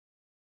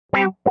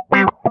Hello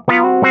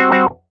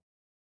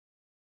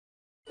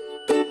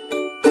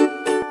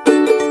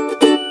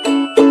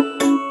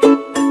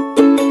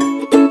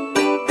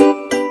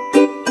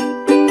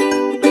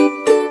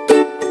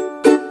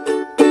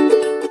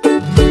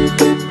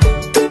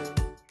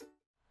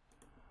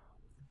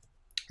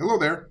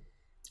there,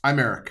 I'm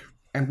Eric,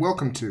 and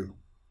welcome to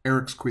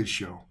Eric's Quiz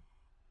Show.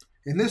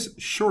 In this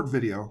short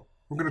video,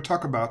 we're going to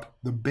talk about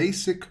the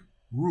basic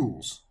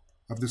rules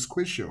of this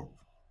quiz show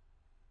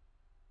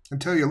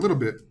and tell you a little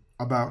bit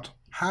about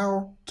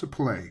how to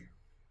play.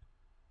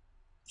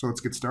 So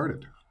let's get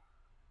started.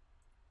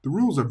 The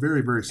rules are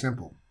very, very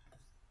simple.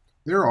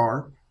 There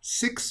are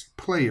 6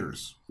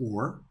 players,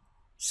 or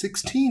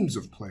 6 teams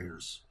of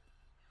players.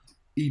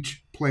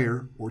 Each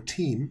player or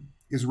team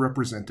is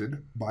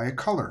represented by a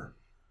color: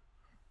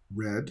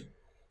 red,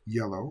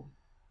 yellow,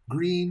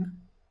 green,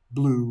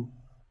 blue,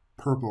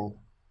 purple,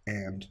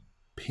 and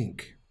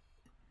pink.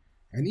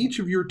 And each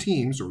of your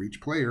teams, or each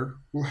player,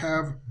 will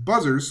have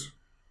buzzers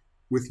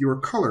with your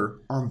color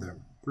on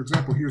them. For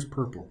example, here's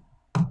purple.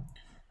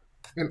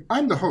 And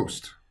I'm the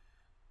host.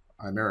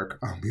 I'm Eric.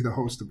 I'll be the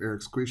host of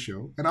Eric's Quiz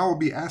Show, and I will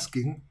be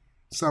asking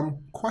some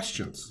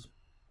questions.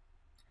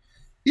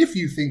 If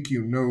you think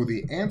you know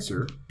the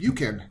answer, you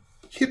can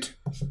hit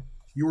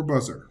your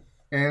buzzer,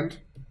 and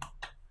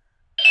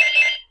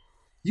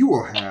you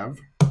will have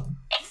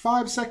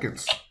 5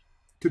 seconds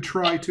to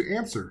try to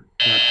answer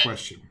that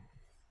question.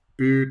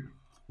 But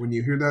when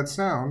you hear that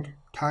sound,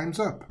 time's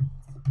up.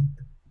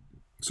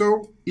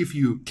 So if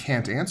you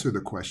can't answer the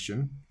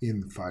question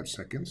in 5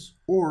 seconds,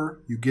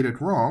 or you get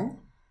it wrong,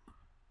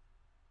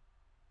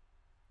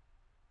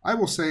 I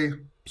will say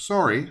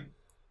sorry,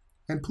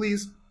 and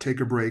please take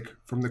a break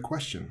from the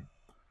question.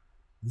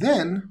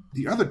 Then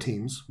the other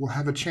teams will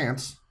have a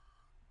chance,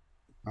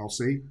 I'll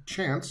say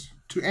chance,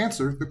 to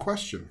answer the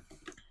question.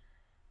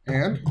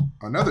 And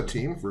another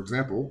team, for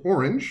example,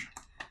 orange,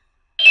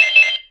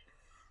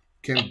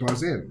 can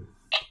buzz in.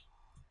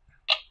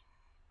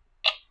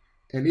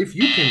 And if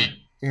you can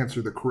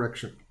answer the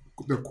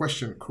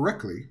question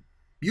correctly,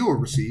 you will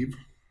receive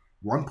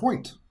 1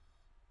 point.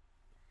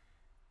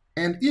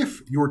 And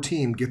if your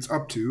team gets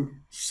up to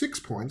 6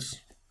 points,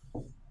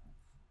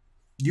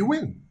 you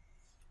win.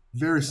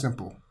 Very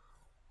simple.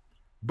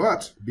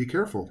 But be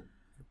careful.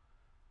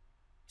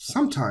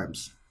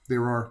 Sometimes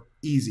there are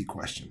easy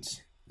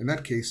questions. In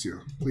that case,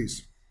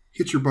 please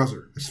hit your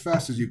buzzer as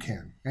fast as you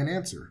can and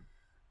answer.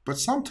 But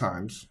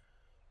sometimes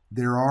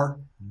there are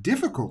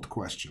difficult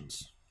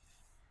questions.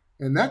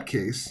 In that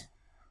case,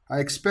 I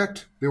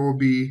expect there will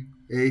be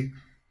a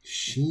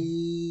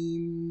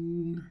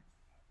sheen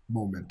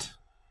moment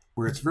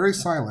where it's very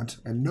silent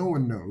and no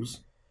one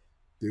knows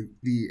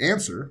the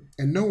answer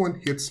and no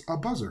one hits a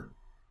buzzer.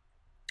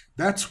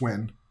 That's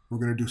when we're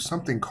going to do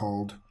something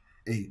called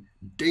a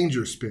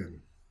danger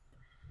spin.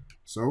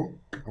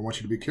 So I want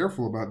you to be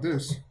careful about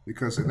this,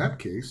 because in that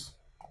case,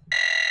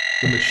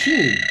 the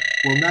machine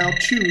will now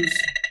choose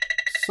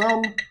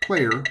some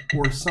player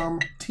or some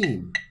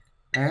team.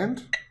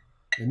 And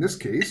in this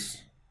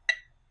case,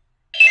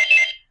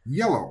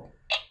 yellow.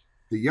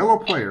 The yellow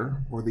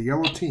player or the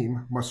yellow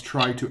team must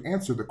try to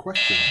answer the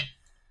question,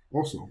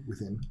 also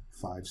within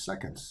 5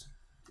 seconds.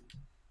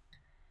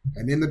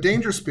 And in the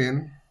danger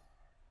spin,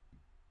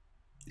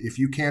 if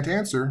you can't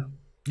answer,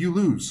 you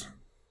lose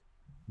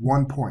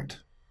 1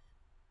 point.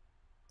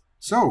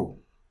 So,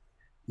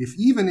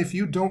 even if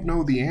you don't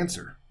know the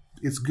answer,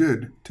 it's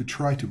good to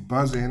try to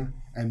buzz in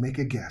and make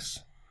a guess,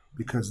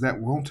 because that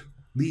won't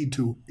lead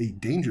to a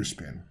danger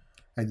spin,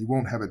 and you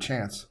won't have a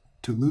chance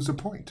to lose a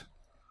point.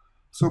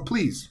 So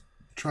please,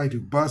 try to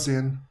buzz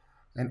in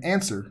and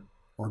answer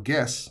or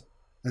guess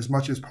as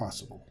much as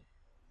possible.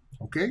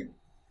 Okay?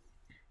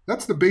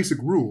 That's the basic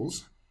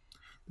rules.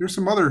 There's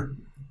some other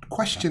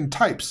question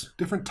types,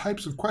 different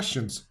types of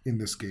questions in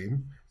this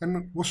game,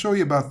 and we'll show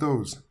you about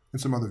those in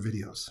some other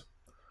videos.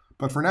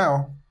 But for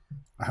now,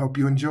 I hope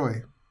you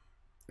enjoy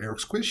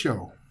Eric's Quiz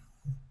Show.